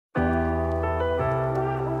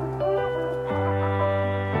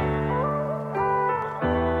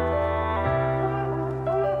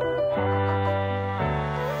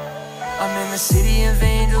the city of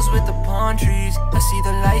angels with the palm trees. I see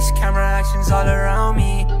the lights, camera actions all around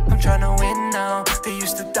me. I'm trying to win now, they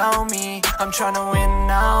used to doubt me. I'm trying to win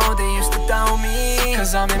now, they used to doubt me.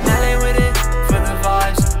 Cause I'm in LA with it, for the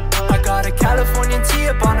vibes. I got a Californian tee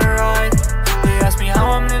up on the ride. They ask me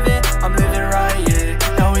how I'm living right,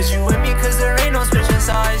 yeah. Now is you with me cause there ain't no switching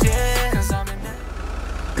sides, yeah. Cause I'm in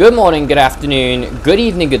LA. Good morning, good afternoon, good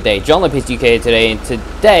evening, good day. John Lopez UK today, and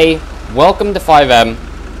today, welcome to FiveM.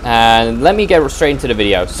 And let me get straight into the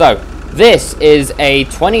video. So this is a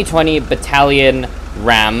 2020 Battalion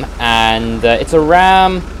Ram, and it's a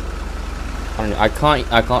Ram. I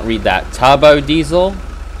can't read that. Turbo diesel.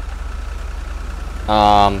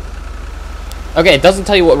 Okay, it doesn't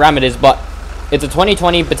tell you what Ram it is, but it's a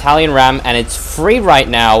 2020 Battalion Ram, and it's free right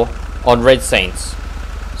now on RedSaints.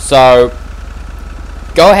 So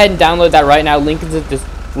go ahead and download that right now. Link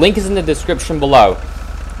is in the description below.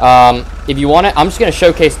 If you want it, I'm just going to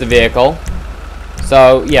showcase the vehicle.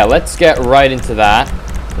 So yeah, let's get right into that.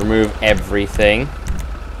 Remove everything.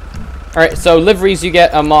 Alright, so liveries you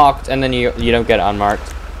get unmarked, and then you don't get it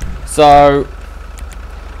unmarked. So,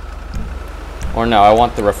 or no, I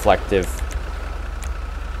want the reflective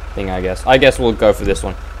thing, I guess. I guess we'll go for this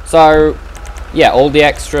one. So yeah, all the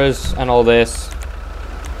extras and all this.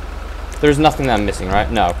 There's nothing that I'm missing, right?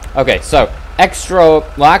 No. Okay, so extra,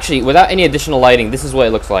 well actually, without any additional lighting, this is what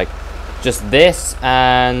it looks like. Just this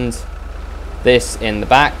and this in the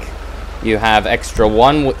back. You have extra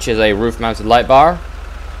 1, which is a roof mounted light bar.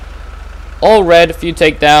 All red, a few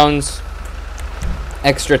takedowns.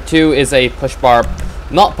 Extra 2 is a push bar,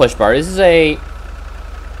 not push bar, this is a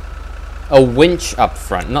winch up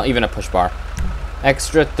front, not even a push bar.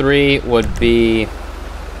 Extra 3 would be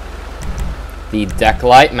the deck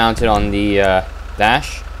light mounted on the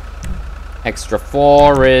dash. Extra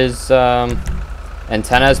 4 is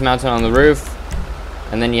antennas mounted on the roof,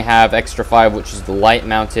 and then you have extra 5, which is the light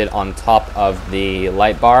mounted on top of the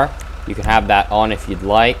light bar. You can have that on if you'd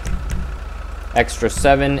like. Extra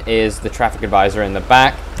 7 is the traffic advisor in the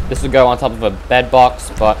back. This would go on top of a bed box,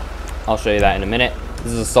 but I'll show you that in a minute.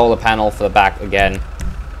 This is a solar panel for the back again.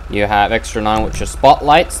 You have extra 9, which are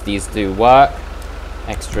spotlights. These do work.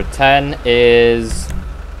 Extra 10 is...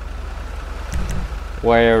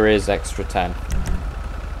 where is extra 10?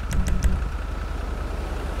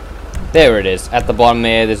 There it is. At the bottom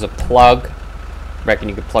there's a plug. Reckon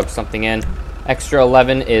you could plug something in. Extra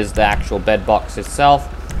 11 is the actual bed box itself.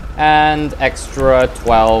 And extra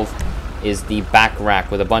 12 is the back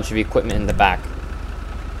rack with a bunch of equipment in the back.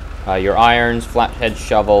 Your irons, flathead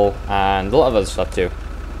shovel, and a lot of other stuff too.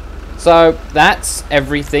 So that's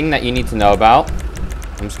everything that you need to know about.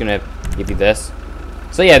 I'm just gonna give you this.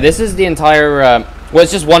 So yeah, this is the entire, well,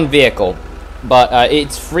 it's just one vehicle, but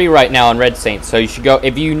it's free right now on RedSaints. So you should go,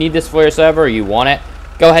 if you need this for your server or you want it,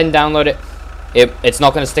 go ahead and download it. It's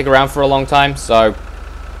not going to stick around for a long time, so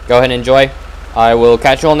go ahead and enjoy. I will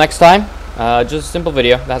catch you all next time. Just a simple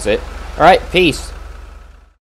video, that's it. Alright, peace.